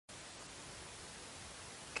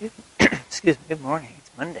Good, excuse me. Good morning. It's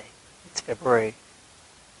Monday. It's February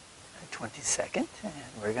 22nd,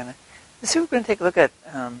 and this week we're going to take a look at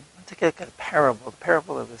a parable, the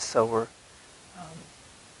parable of the sower,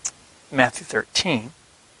 Matthew 13,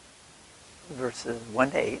 verses 1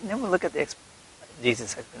 to 8, and then we'll look at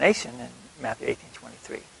Jesus' explanation in Matthew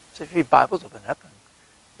 18:23. So if you read Bibles, open up and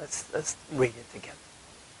let's read it together.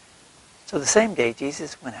 So the same day,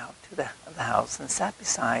 Jesus went out of the house and sat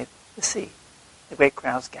beside the sea. The great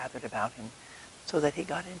crowds gathered about him, so that he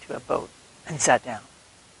got into a boat and sat down.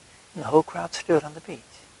 And the whole crowd stood on the beach.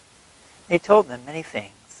 And he told them many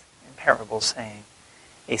things in parables, saying,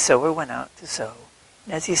 a sower went out to sow,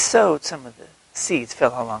 and as he sowed, some of the seeds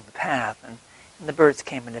fell along the path, and the birds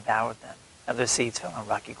came and devoured them. Other seeds fell on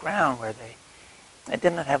rocky ground, where they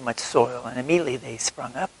did not have much soil, and immediately they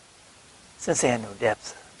sprung up, since they had no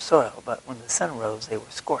depth of soil. But when the sun rose, they were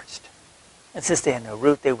scorched, and since they had no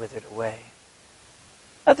root, they withered away.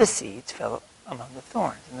 Other seeds fell among the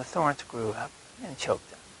thorns, and the thorns grew up and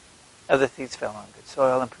choked them. Other seeds fell on good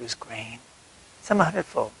soil and produced grain, some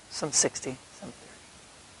 100-fold, some 60, some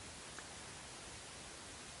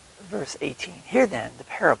 30. Verse 18, hear then the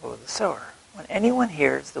parable of the sower. When anyone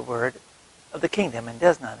hears the word of the kingdom and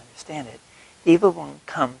does not understand it, the evil one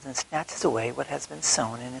comes and snatches away what has been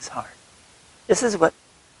sown in his heart. This is what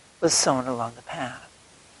was sown along the path.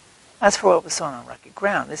 As for what was sown on rocky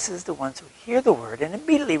ground, this is the ones who hear the word and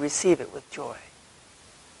immediately receive it with joy.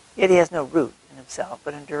 Yet he has no root in himself,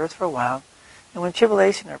 but endures for a while. And when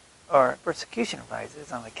tribulation or persecution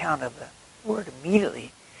arises on account of the word,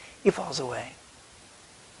 immediately he falls away.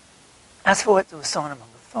 As for what was sown among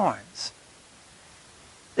the thorns,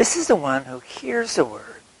 this is the one who hears the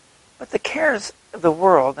word, but the cares of the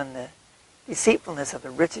world and the deceitfulness of the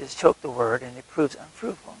riches choke the word, and it proves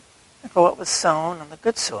unfruitful. And for what was sown on the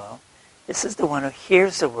good soil, this is the one who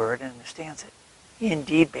hears the word and understands it. He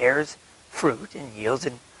indeed bears fruit and yields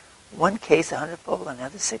in one case 100-fold,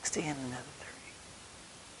 another 60, and another 30.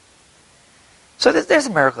 So there's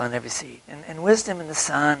a miracle in every seed, and wisdom in the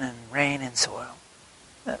sun and rain and soil.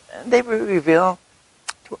 They reveal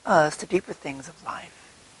to us the deeper things of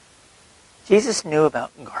life. Jesus knew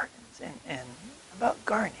about gardens and about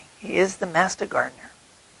gardening. He is the master gardener.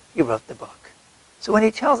 He wrote the book. So when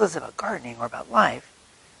he tells us about gardening or about life,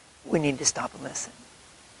 we need to stop and listen.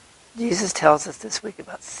 Jesus tells us this week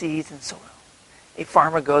about seeds and soil. A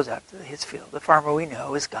farmer goes out to his field. The farmer we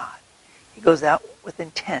know is God. He goes out with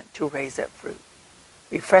intent to raise that fruit,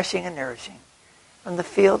 refreshing and nourishing, from the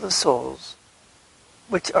field of souls,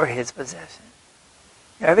 which are his possession.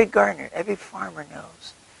 Now, every gardener, every farmer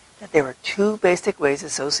knows that there are two basic ways to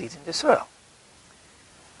sow seeds into soil.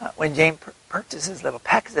 When Jane purchases little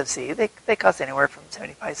packets of seed, they cost anywhere from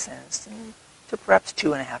 75 cents to perhaps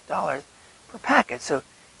 $2.50 per packet. So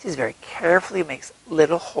she very carefully makes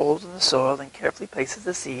little holes in the soil and carefully places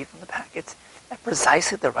the seed from the packets at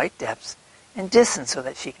precisely the right depths and distance so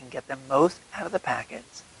that she can get the most out of the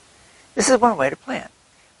packets. This is one way to plant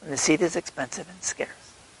when the seed is expensive and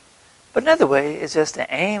scarce. But another way is just to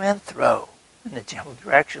aim and throw in the general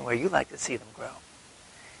direction where you like to see them grow.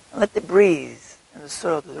 And let the breeze and the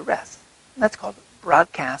soil do the rest. And that's called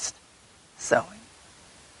broadcast sowing.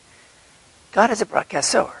 God is a broadcast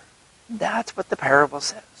sower. That's what the parable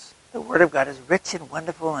says. The Word of God is rich and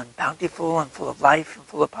wonderful and bountiful and full of life and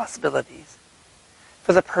full of possibilities.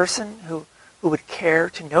 For the person who would care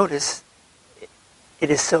to notice, it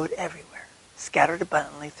is sowed everywhere, scattered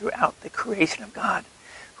abundantly throughout the creation of God,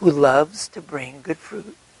 who loves to bring good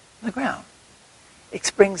fruit on the ground. It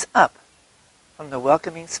springs up from the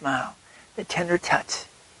welcoming smile, the tender touch,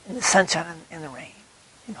 in the sunshine and the rain,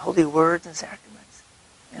 in holy words and sacraments,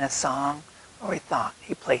 in a song or a thought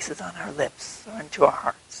he places on our lips or into our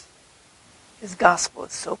hearts. His gospel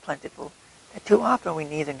is so plentiful that too often we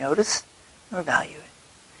neither notice nor value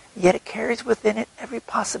it. Yet it carries within it every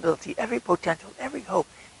possibility, every potential, every hope,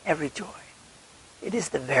 every joy. It is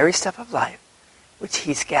the very stuff of life which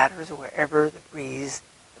he scatters wherever the breeze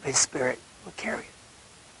of his Spirit will carry it.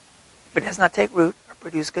 If it does not take root or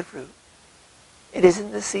produce good fruit, it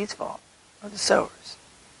isn't the seed's fault or the sower's.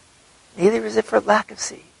 Neither is it for lack of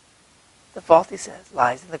seed. The fault, he says,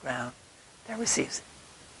 lies in the ground that receives it.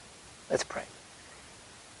 Let's pray.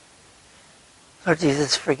 Lord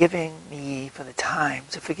Jesus, forgive me for the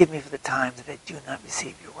times that I do not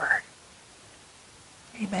receive your word.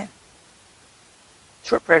 Amen.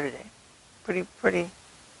 Short prayer today. Pretty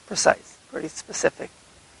precise, pretty specific.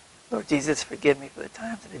 Lord Jesus, forgive me for the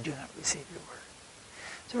times that I do not receive your word.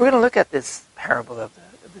 So we're going to look at this parable of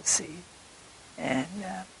the seed and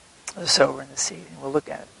the sower and the seed, and we'll look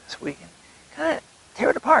at it this week and kind of tear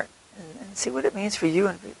it apart and see what it means for you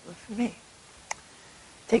and for me.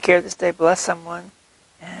 Take care this day. Bless someone.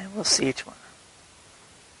 And we'll see you tomorrow.